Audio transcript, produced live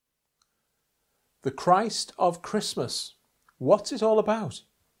The Christ of Christmas. What's it all about?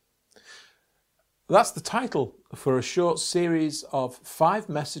 That's the title for a short series of 5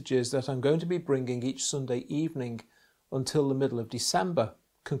 messages that I'm going to be bringing each Sunday evening until the middle of December,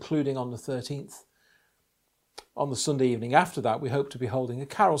 concluding on the 13th. On the Sunday evening after that, we hope to be holding a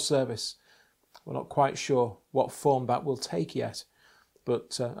carol service. We're not quite sure what form that will take yet,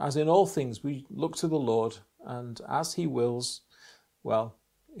 but as in all things, we look to the Lord, and as He wills, well,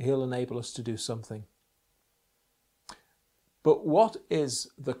 He'll enable us to do something. But what is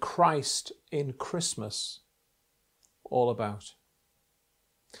the Christ in Christmas all about?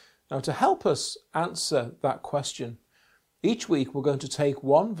 Now, to help us answer that question, each week we're going to take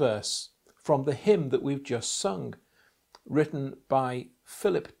one verse from the hymn that we've just sung, written by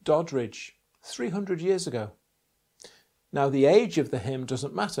Philip Doddridge 300 years ago. Now, the age of the hymn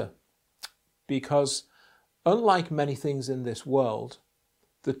doesn't matter, because unlike many things in this world,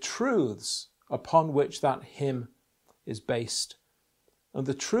 the truths upon which that hymn is based, and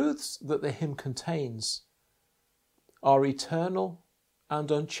the truths that the hymn contains, are eternal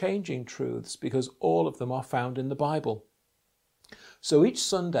and unchanging truths, because all of them are found in the Bible. So each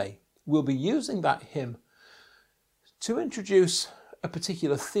Sunday we'll be using that hymn to introduce a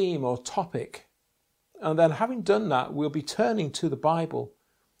particular theme or topic, and then having done that, we'll be turning to the Bible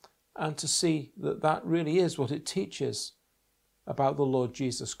and to see that that really is what it teaches about the Lord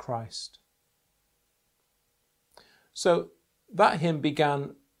Jesus Christ. So that hymn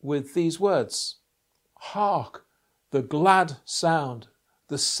began with these words: "Hark, the glad sound,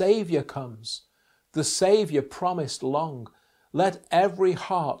 the Saviour comes, the Saviour promised long. Let every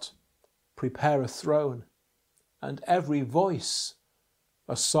heart prepare a throne, and every voice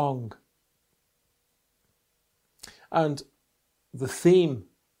a song." And the theme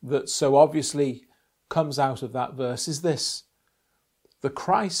that so obviously comes out of that verse is this: the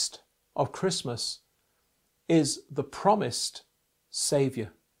Christ of Christmas is the promised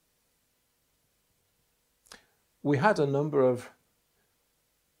Saviour. We had a number of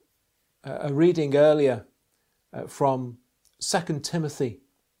a reading earlier from 2 Timothy,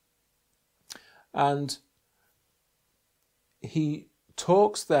 and he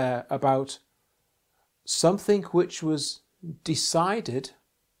talks there about something which was decided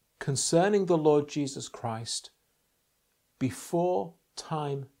concerning the Lord Jesus Christ before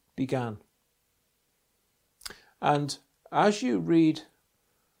time began. And as you read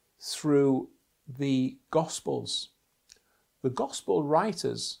through the Gospels, the Gospel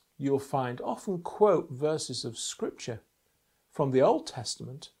writers, you'll find, often quote verses of Scripture from the Old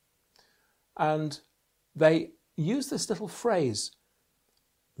Testament, and they use this little phrase,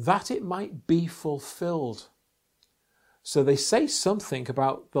 "that it might be fulfilled." So they say something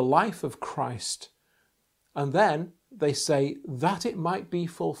about the life of Christ, and then they say that it might be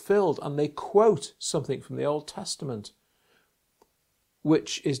fulfilled, and they quote something from the Old Testament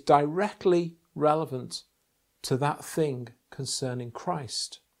which is directly relevant to that thing concerning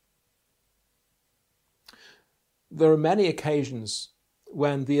Christ. There are many occasions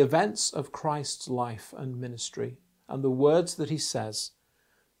when the events of Christ's life and ministry and the words that he says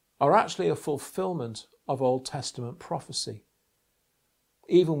are actually a fulfillment of Old Testament prophecy,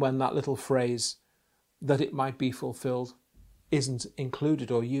 even when that little phrase, "that it might be fulfilled," isn't included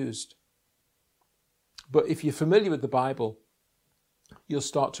or used. But if you're familiar with the Bible, you'll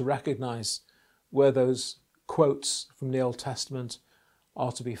start to recognize where those quotes from the Old Testament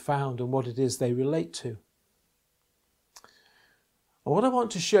are to be found and what it is they relate to. And what I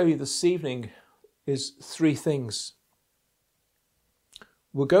want to show you this evening is 3 things.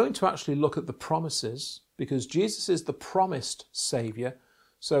 We're going to actually look at the promises, because Jesus is the promised Saviour.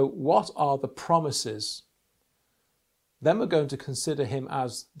 So what are the promises? Then we're going to consider him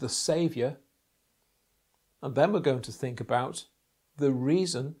as the Saviour, and then we're going to think about the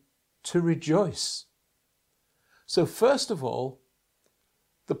reason to rejoice. So first of all,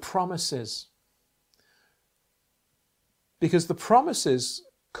 the promises. Because the promises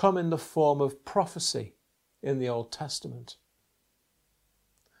come in the form of prophecy in the Old Testament.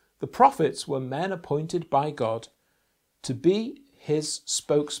 The prophets were men appointed by God to be his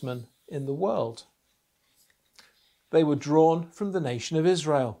spokesman in the world. They were drawn from the nation of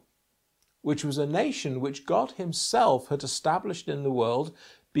Israel, which was a nation which God himself had established in the world,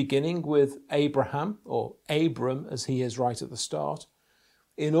 beginning with Abraham, or Abram as he is right at the start,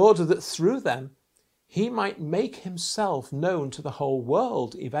 in order that through them he might make himself known to the whole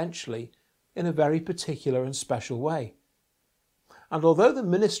world eventually in a very particular and special way. And although the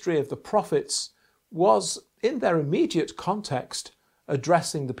ministry of the prophets was, in their immediate context,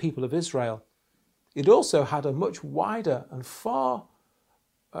 addressing the people of Israel, it also had a much wider and far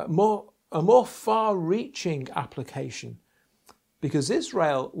more a more far-reaching application, because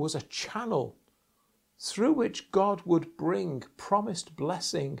Israel was a channel through which God would bring promised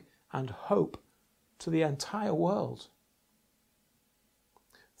blessing and hope to the entire world.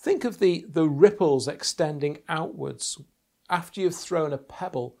 Think of the ripples extending outwards after you've thrown a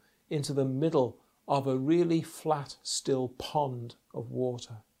pebble into the middle of a really flat, still pond of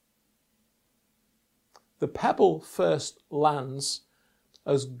water. The pebble first lands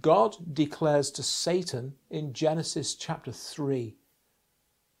as God declares to Satan in Genesis chapter 3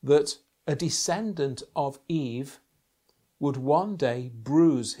 that a descendant of Eve would one day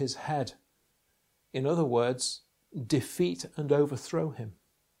bruise his head. In other words, defeat and overthrow him.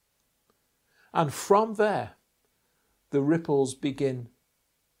 And from there, the ripples begin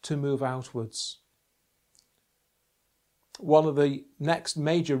to move outwards. One of the next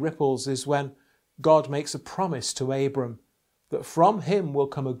major ripples is when God makes a promise to Abram that from him will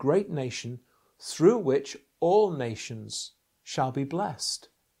come a great nation through which all nations shall be blessed.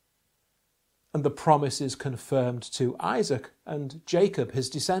 And the promise is confirmed to Isaac and Jacob, his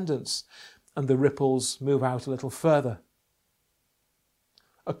descendants, and the ripples move out a little further.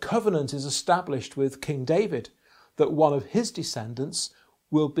 A covenant is established with King David that one of his descendants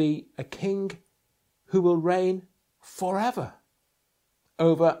will be a king who will reign forever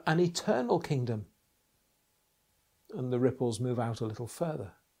over an eternal kingdom. And the ripples move out a little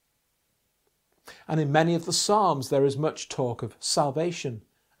further. And in many of the Psalms there is much talk of salvation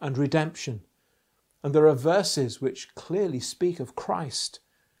and redemption. And there are verses which clearly speak of Christ.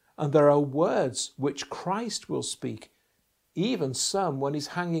 And there are words which Christ will speak, even some when he's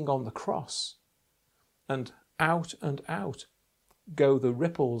hanging on the cross. And out go the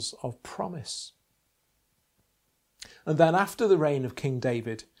ripples of promise. And then after the reign of King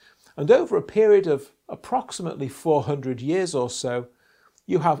David, and over a period of approximately 400 years or so,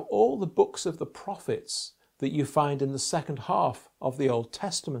 you have all the books of the prophets that you find in the second half of the Old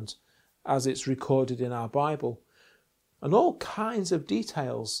Testament, as it's recorded in our Bible. And all kinds of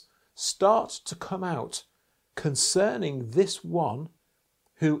details start to come out concerning this one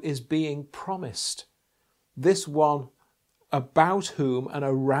who is being promised, this one about whom and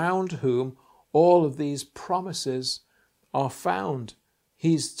around whom all of these promises are found.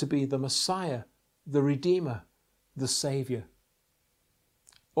 He's to be the Messiah, the Redeemer, the Saviour.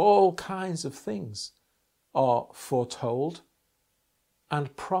 All kinds of things are foretold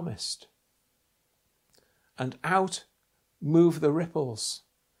and promised. And out move the ripples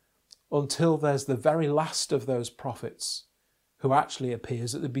until there's the very last of those prophets who actually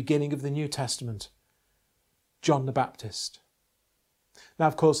appears at the beginning of the New Testament, John the Baptist. Now,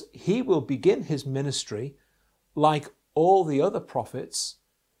 of course, he will begin his ministry like all the other prophets,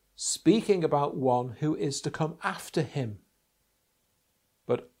 speaking about one who is to come after him.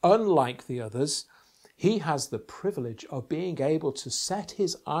 But unlike the others, he has the privilege of being able to set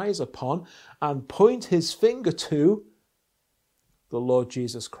his eyes upon and point his finger to the Lord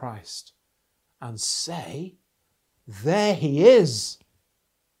Jesus Christ and say, there he is,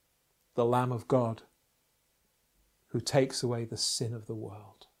 the Lamb of God, who takes away the sin of the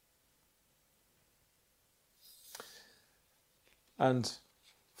world. And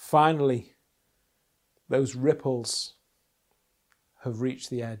finally, those ripples have reached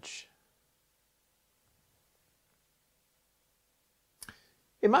the edge.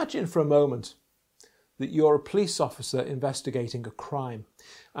 Imagine for a moment that you're a police officer investigating a crime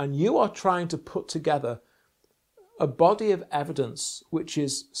and you are trying to put together a body of evidence which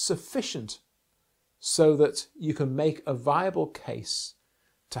is sufficient so that you can make a viable case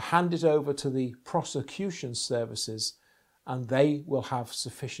to hand it over to the prosecution services and they will have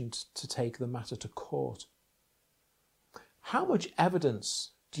sufficient to take the matter to court. How much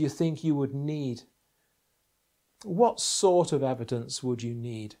evidence do you think you would need? What sort of evidence would you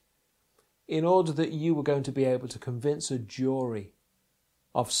need in order that you were going to be able to convince a jury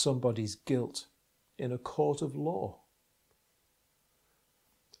of somebody's guilt in a court of law?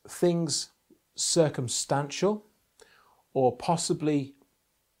 Things circumstantial or possibly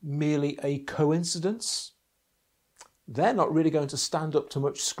merely a coincidence, they're not really going to stand up to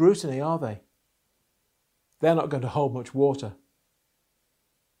much scrutiny, are they? They're not going to hold much water.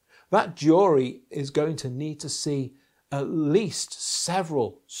 That jury is going to need to see at least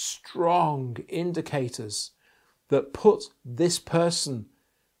several strong indicators that put this person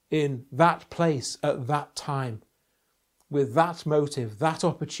in that place at that time, with that motive, that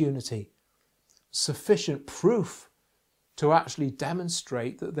opportunity, sufficient proof to actually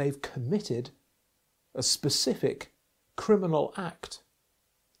demonstrate that they've committed a specific criminal act.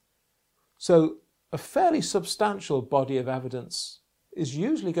 So a fairly substantial body of evidence is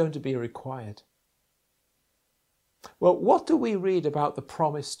usually going to be required. Well, what do we read about the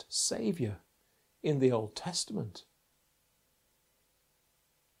promised Saviour in the Old Testament?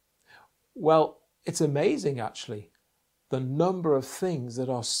 Well, it's amazing actually, the number of things that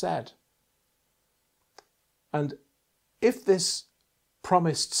are said. And if this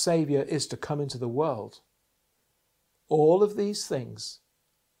promised Saviour is to come into the world, all of these things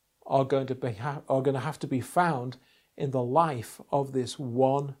are going to have to be found in the life of this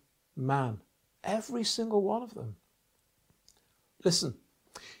one man. Every single one of them. Listen,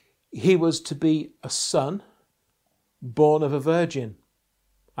 he was to be a son born of a virgin,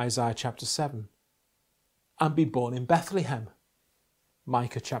 Isaiah chapter 7, and be born in Bethlehem,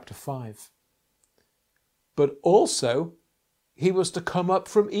 Micah chapter 5. But also, he was to come up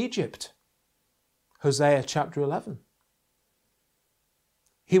from Egypt, Hosea chapter 11.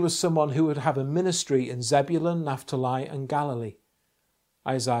 He was someone who would have a ministry in Zebulun, Naphtali and Galilee,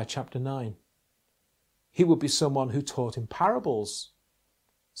 Isaiah chapter 9. He would be someone who taught in parables,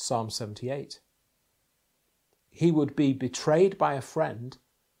 Psalm 78. He would be betrayed by a friend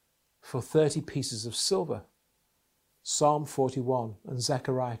for 30 pieces of silver, Psalm 41 and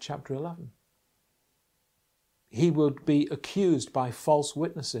Zechariah chapter 11. He would be accused by false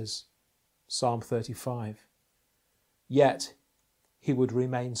witnesses, Psalm 35. Yet he would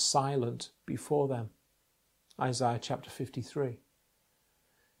remain silent before them, Isaiah chapter 53.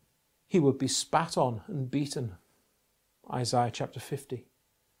 He would be spat on and beaten, Isaiah chapter 50.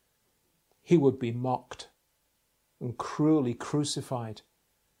 He would be mocked and cruelly crucified,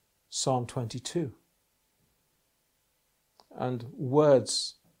 Psalm 22. And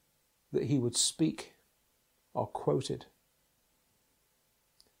words that he would speak are quoted.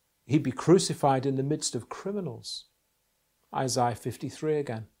 He'd be crucified in the midst of criminals, Isaiah 53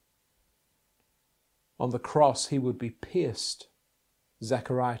 again. On the cross he would be pierced,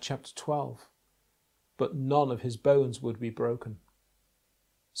 Zechariah chapter 12, but none of his bones would be broken,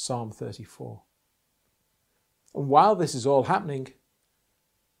 Psalm 34. And while this is all happening,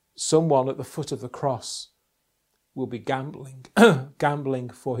 someone at the foot of the cross will be gambling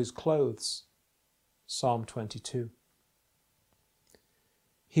for his clothes, Psalm 22.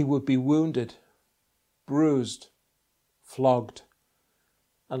 He would be wounded, bruised, flogged,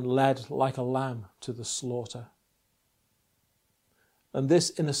 and led like a lamb to the slaughter. And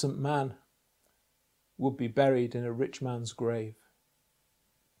this innocent man would be buried in a rich man's grave.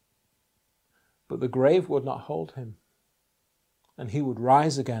 But the grave would not hold him, and he would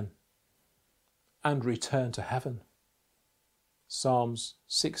rise again and return to heaven. Psalms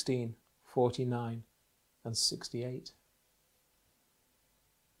 16, 49 and 68.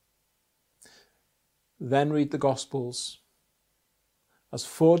 Then read the Gospels, as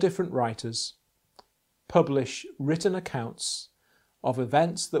 4 different writers publish written accounts of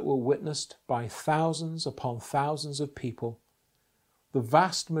events that were witnessed by thousands upon thousands of people, the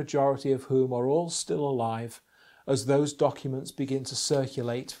vast majority of whom are all still alive as those documents begin to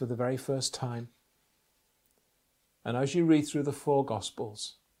circulate for the very first time. And as you read through the 4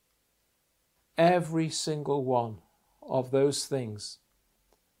 Gospels, every single one of those things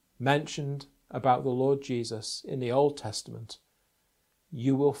mentioned about the Lord Jesus in the Old Testament,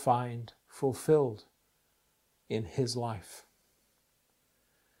 you will find fulfilled in his life.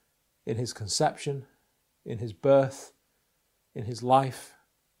 In his conception, in his birth, in his life,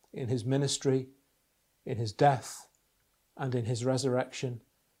 in his ministry, in his death, and in his resurrection,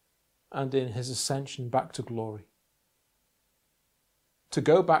 and in his ascension back to glory. To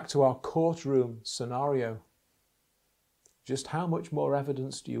go back to our courtroom scenario, just how much more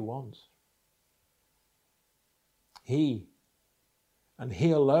evidence do you want? He, and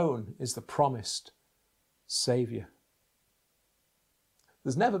he alone, is the promised Saviour.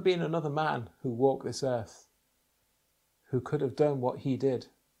 There's never been another man who walked this earth who could have done what he did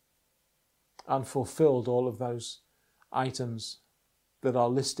and fulfilled all of those items that are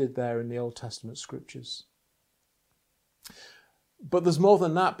listed there in the Old Testament scriptures. But there's more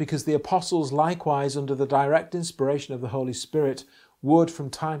than that, because the apostles likewise, under the direct inspiration of the Holy Spirit, would from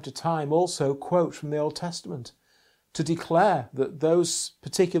time to time also quote from the Old Testament to declare that those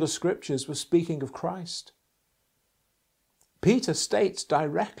particular scriptures were speaking of Christ. Peter states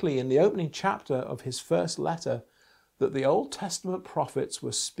directly in the opening chapter of his first letter that the Old Testament prophets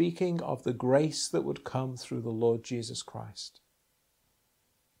were speaking of the grace that would come through the Lord Jesus Christ.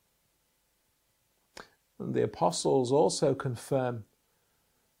 And the apostles also confirm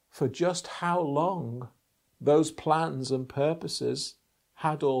for just how long those plans and purposes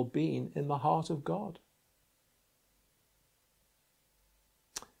had all been in the heart of God.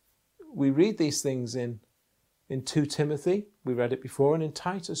 We read these things in In 2 Timothy, we read it before, and in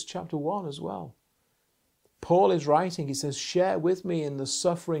Titus chapter 1 as well. Paul is writing, he says, share with me in the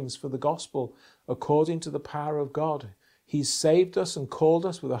sufferings for the gospel according to the power of God. He's saved us and called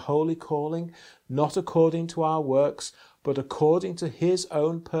us with a holy calling, not according to our works, but according to his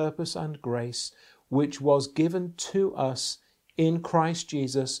own purpose and grace, which was given to us in Christ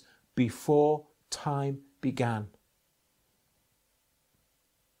Jesus before time began,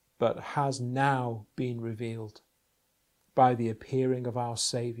 but has now been revealed by the appearing of our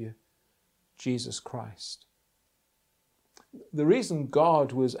Saviour, Jesus Christ. The reason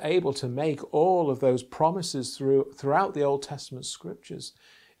God was able to make all of those promises throughout the Old Testament scriptures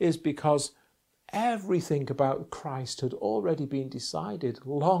is because everything about Christ had already been decided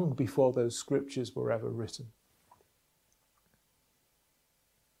long before those scriptures were ever written.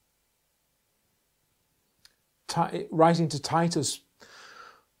 Writing to Titus,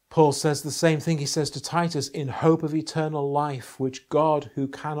 Paul says the same thing. He says to Titus, in hope of eternal life, which God, who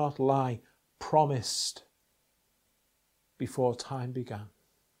cannot lie, promised before time began.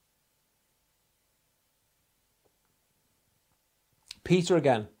 Peter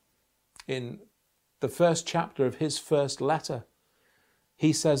again, in the first chapter of his first letter,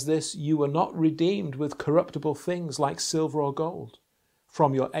 he says this, you were not redeemed with corruptible things like silver or gold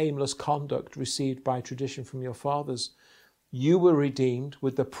from your aimless conduct received by tradition from your fathers. You were redeemed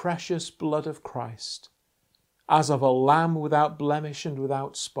with the precious blood of Christ, as of a lamb without blemish and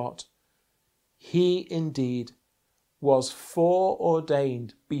without spot. He indeed was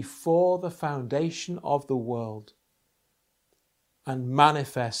foreordained before the foundation of the world and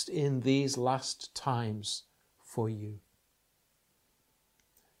manifest in these last times for you.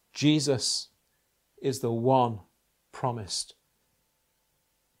 Jesus is the one promised,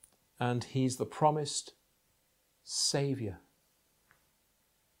 and he's the promised Saviour.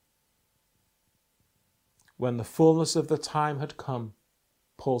 When the fullness of the time had come,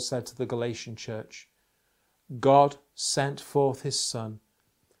 Paul said to the Galatian church, God sent forth his Son,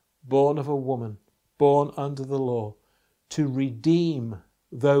 born of a woman, born under the law, to redeem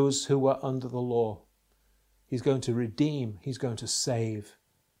those who were under the law. He's going to redeem, he's going to save,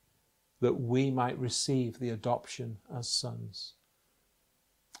 that we might receive the adoption as sons.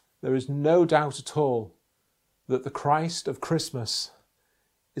 There is no doubt at all that the Christ of Christmas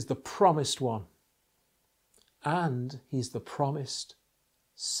is the promised one, and he's the promised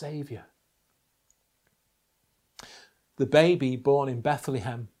Saviour. The baby born in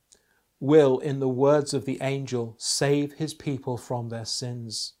Bethlehem will, in the words of the angel, save his people from their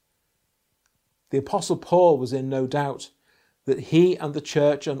sins. The Apostle Paul was in no doubt that he and the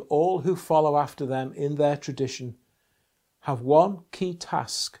church and all who follow after them in their tradition have one key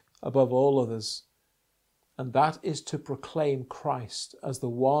task above all others, and that is to proclaim Christ as the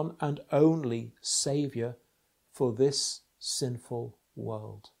one and only Saviour for this sinful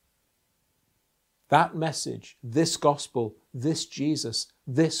world. That message, this gospel, this Jesus,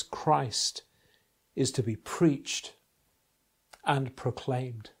 this Christ is to be preached and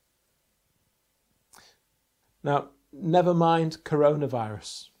proclaimed. Now, never mind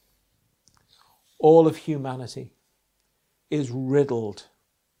coronavirus. All of humanity is riddled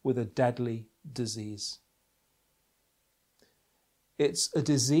with a deadly disease. It's a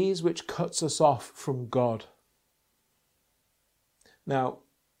disease which cuts us off from God. Now,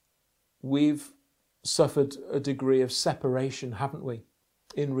 we've suffered a degree of separation, haven't we,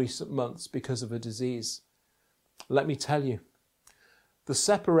 in recent months because of a disease. Let me tell you, the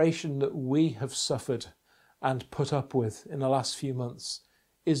separation that we have suffered and put up with in the last few months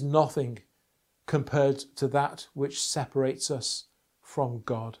is nothing compared to that which separates us from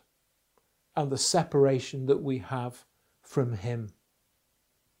God and the separation that we have from him.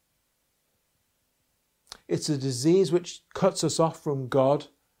 It's a disease which cuts us off from God,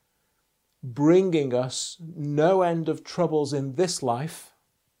 bringing us no end of troubles in this life,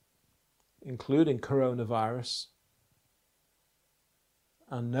 including coronavirus,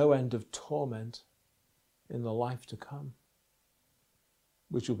 and no end of torment in the life to come,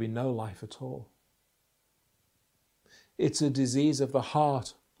 which will be no life at all. It's a disease of the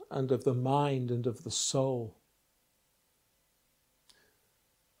heart and of the mind and of the soul.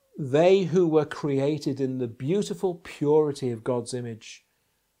 They who were created in the beautiful purity of God's image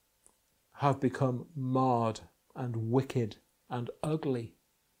have become marred and wicked and ugly.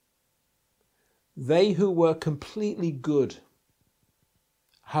 They who were completely good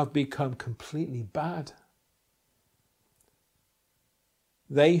have become completely bad.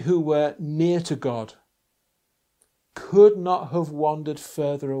 They who were near to God could not have wandered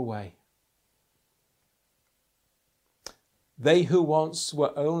further away. They who once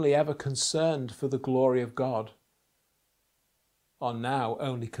were only ever concerned for the glory of God are now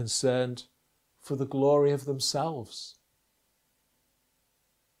only concerned for the glory of themselves.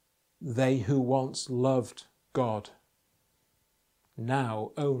 They who once loved God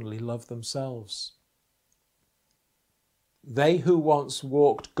now only love themselves. They who once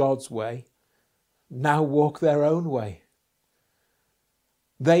walked God's way now walk their own way.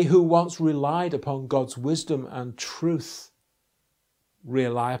 They who once relied upon God's wisdom and truth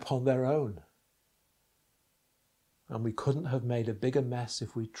rely upon their own. And we couldn't have made a bigger mess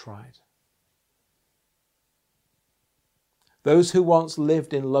if we tried. Those who once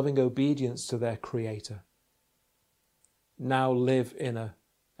lived in loving obedience to their Creator now live in a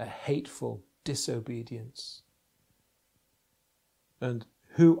hateful disobedience. And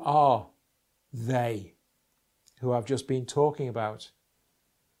who are they who I've just been talking about?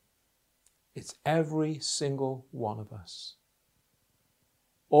 It's every single one of us.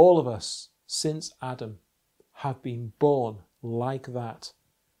 All of us, since Adam, have been born like that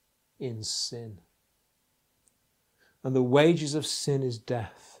in sin. And the wages of sin is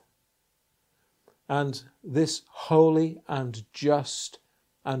death. And this holy and just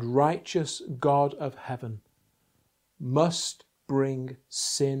and righteous God of heaven must bring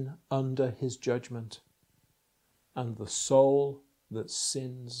sin under his judgment. And the soul that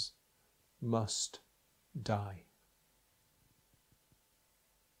sins must die.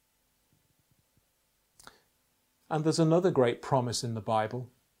 And there's another great promise in the Bible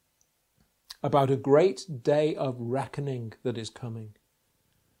about a great day of reckoning that is coming.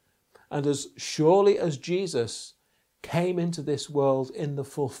 And as surely as Jesus came into this world in the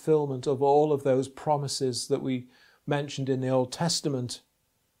fulfillment of all of those promises that we mentioned in the Old Testament,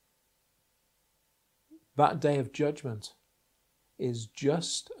 that day of judgment is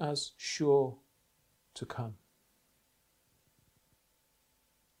just as sure to come.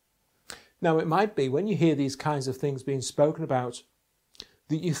 Now, it might be, when you hear these kinds of things being spoken about,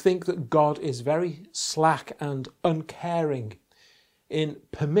 that you think that God is very slack and uncaring in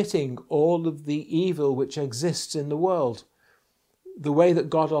permitting all of the evil which exists in the world, the way that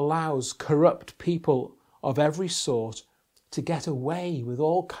God allows corrupt people of every sort to get away with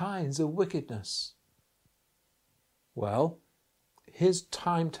all kinds of wickedness. Well, his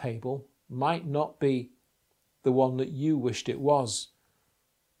timetable might not be the one that you wished it was,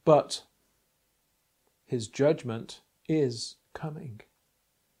 but his judgment is coming.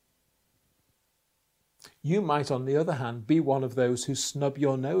 You might, on the other hand, be one of those who snub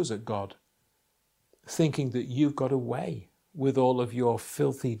your nose at God, thinking that you've got away with all of your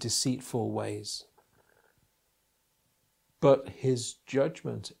filthy, deceitful ways. But his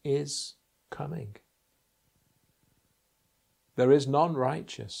judgment is coming. There is none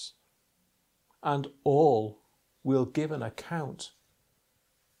righteous, and all will give an account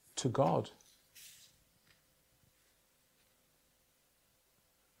to God.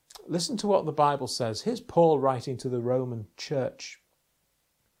 Listen to what the Bible says. Here's Paul writing to the Roman church.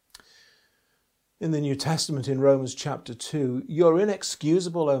 In the New Testament, in Romans chapter 2, "You're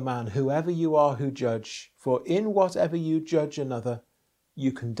inexcusable, O man, whoever you are who judge, for in whatever you judge another,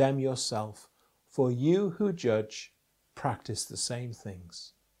 you condemn yourself, for you who judge practice the same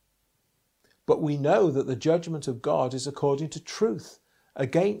things. But we know that the judgment of God is according to truth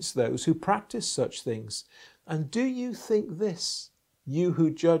against those who practice such things. And do you think this, you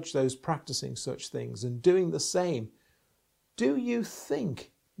who judge those practicing such things and doing the same, do you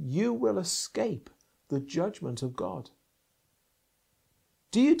think you will escape the judgment of God?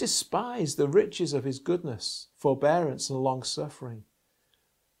 Do you despise the riches of his goodness, forbearance and long-suffering,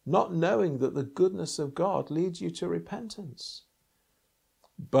 not knowing that the goodness of God leads you to repentance?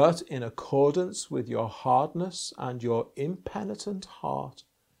 But in accordance with your hardness and your impenitent heart,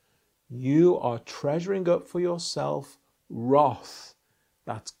 you are treasuring up for yourself wrath,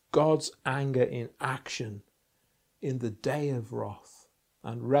 that's God's anger in action, in the day of wrath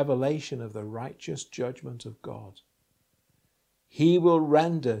and revelation of the righteous judgment of God. He will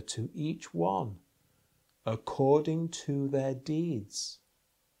render to each one according to their deeds.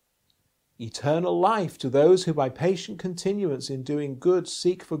 Eternal life to those who by patient continuance in doing good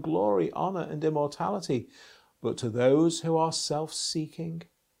seek for glory, honour and immortality, but to those who are self-seeking,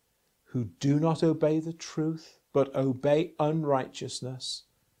 who do not obey the truth, but obey unrighteousness,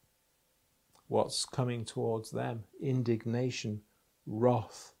 what's coming towards them? Indignation,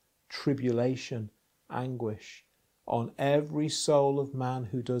 wrath, tribulation, anguish on every soul of man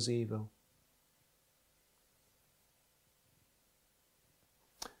who does evil.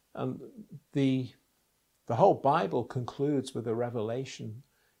 And the whole Bible concludes with a revelation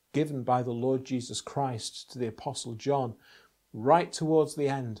given by the Lord Jesus Christ to the Apostle John right towards the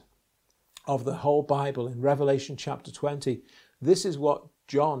end of the whole Bible. In Revelation chapter 20, This is what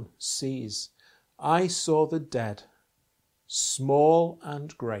John sees. I saw the dead, small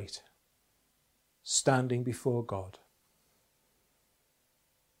and great, standing before God.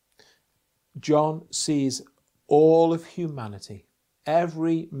 John sees all of humanity,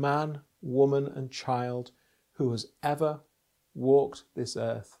 every man, woman and child who has ever walked this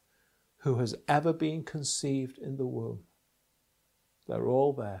earth, who has ever been conceived in the womb. They're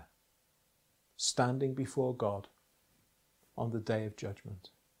all there, standing before God on the day of judgment.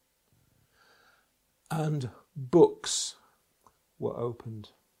 And books were opened,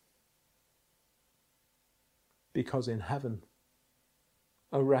 because in heaven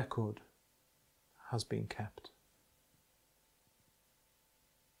a record has been kept.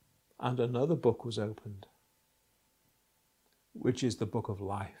 And another book was opened, which is the book of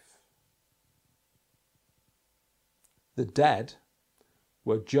life. The dead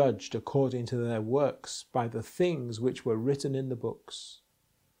were judged according to their works by the things which were written in the books.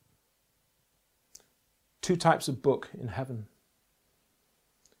 Two types of book in heaven.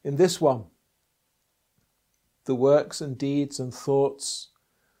 In this one, the works and deeds and thoughts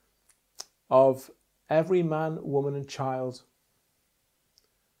of every man, woman and child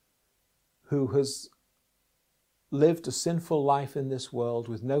who has lived a sinful life in this world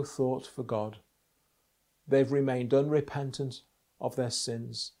with no thought for God. They've remained unrepentant of their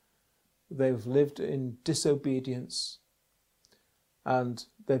sins. They've lived in disobedience, and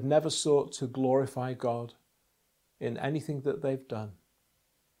they've never sought to glorify God in anything that they've done.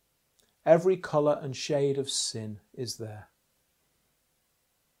 Every colour and shade of sin is there.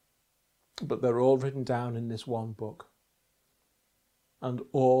 But they're all written down in this one book. And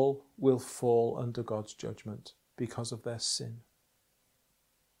all will fall under God's judgment because of their sin.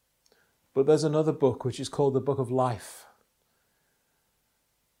 But there's another book which is called the Book of Life.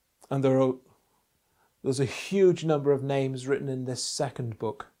 And there's a huge number of names written in this second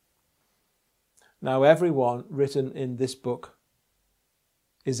book. Now, everyone written in this book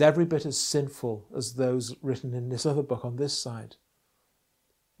is every bit as sinful as those written in this other book on this side,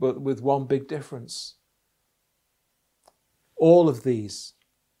 but with one big difference. All of these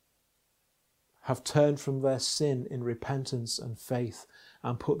have turned from their sin in repentance and faith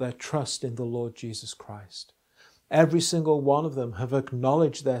and put their trust in the Lord Jesus Christ. Every single one of them have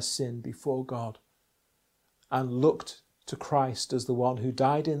acknowledged their sin before God and looked to Christ as the one who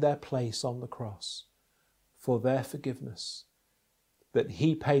died in their place on the cross for their forgiveness, that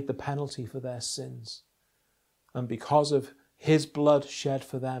he paid the penalty for their sins. And because of his blood shed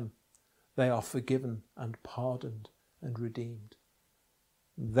for them, they are forgiven and pardoned and redeemed.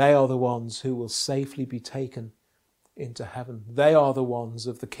 They are the ones who will safely be taken into heaven. They are the ones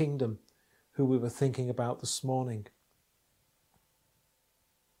of the kingdom who we were thinking about this morning.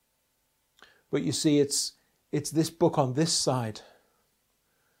 But you see, it's this book on this side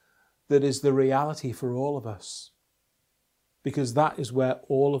that is the reality for all of us, because that is where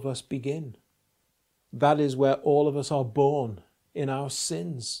all of us begin. That is where all of us are born, in our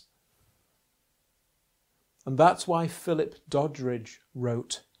sins. And that's why Philip Doddridge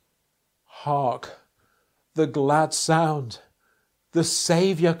wrote, "Hark, the glad sound, the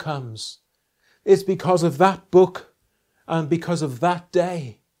Saviour comes." It's because of that book and because of that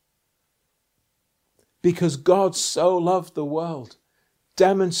day. Because God so loved the world,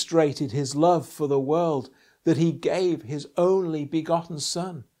 demonstrated his love for the world, that he gave his only begotten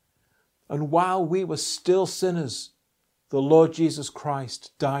Son. And while we were still sinners, the Lord Jesus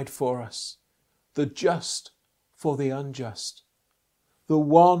Christ died for us, the just for the unjust, the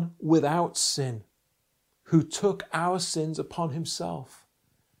one without sin, who took our sins upon himself,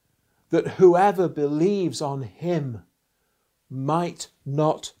 that whoever believes on him might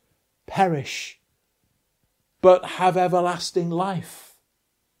not perish, but have everlasting life,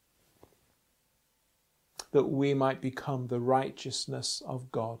 that we might become the righteousness of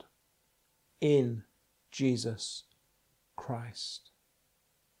God in Jesus Christ.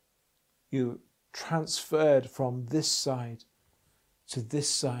 You transferred from this side to this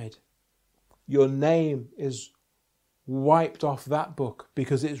side. Your name is wiped off that book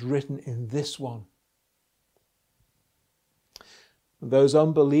because it's written in this one. Those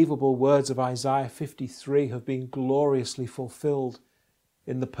unbelievable words of Isaiah 53 have been gloriously fulfilled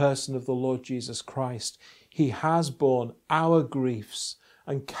in the person of the Lord Jesus Christ. He has borne our griefs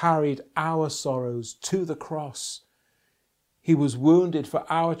and carried our sorrows to the cross. He was wounded for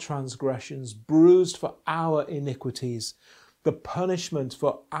our transgressions, bruised for our iniquities. The punishment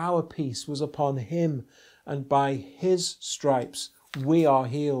for our peace was upon him, and by his stripes we are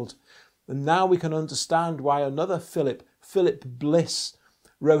healed. And now we can understand why another Philip Bliss,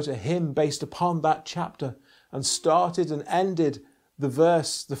 wrote a hymn based upon that chapter and started and ended the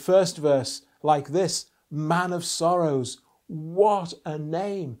first verse like this: Man of sorrows, what a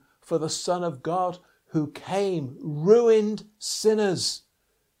name for the Son of God, who came, ruined sinners,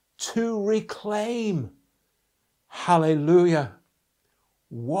 to reclaim. Hallelujah.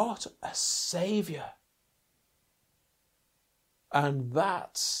 What a Saviour. And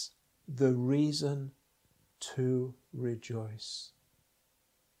that's the reason to rejoice.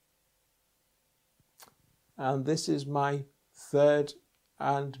 And this is my third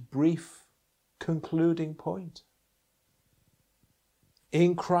and brief concluding point.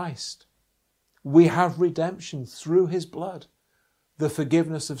 In Christ, we have redemption through his blood, the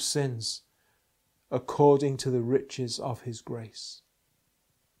forgiveness of sins, according to the riches of his grace.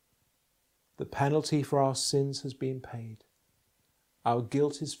 The penalty for our sins has been paid. Our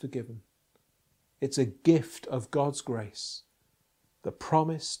guilt is forgiven. It's a gift of God's grace. The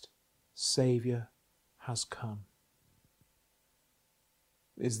promised Saviour has come.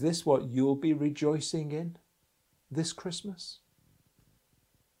 Is this what you'll be rejoicing in this Christmas?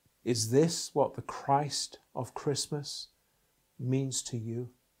 Is this what the Christ of Christmas means to you?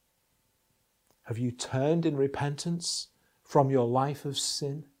 Have you turned in repentance from your life of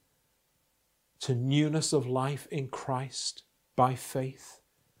sin to newness of life in Christ by faith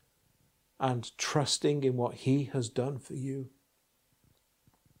and trusting in what he has done for you?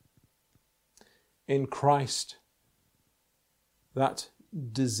 In Christ, that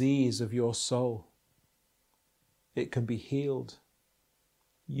disease of your soul, it can be healed.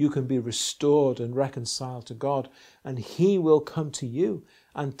 You can be restored and reconciled to God, and he will come to you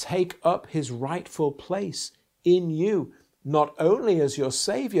and take up his rightful place in you, not only as your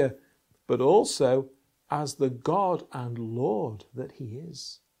Saviour, but also as the God and Lord that he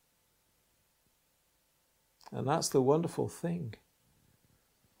is. And that's the wonderful thing.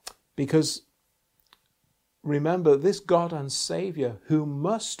 Because remember, this God and Saviour, who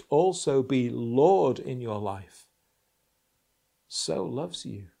must also be Lord in your life, so loves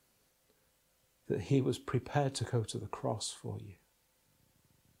you that he was prepared to go to the cross for you.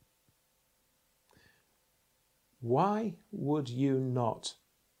 Why would you not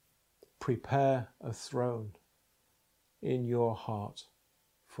prepare a throne in your heart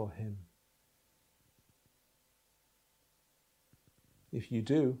for him? If you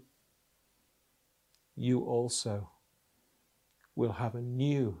do, you also will have a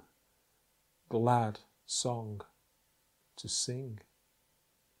new, glad song to sing.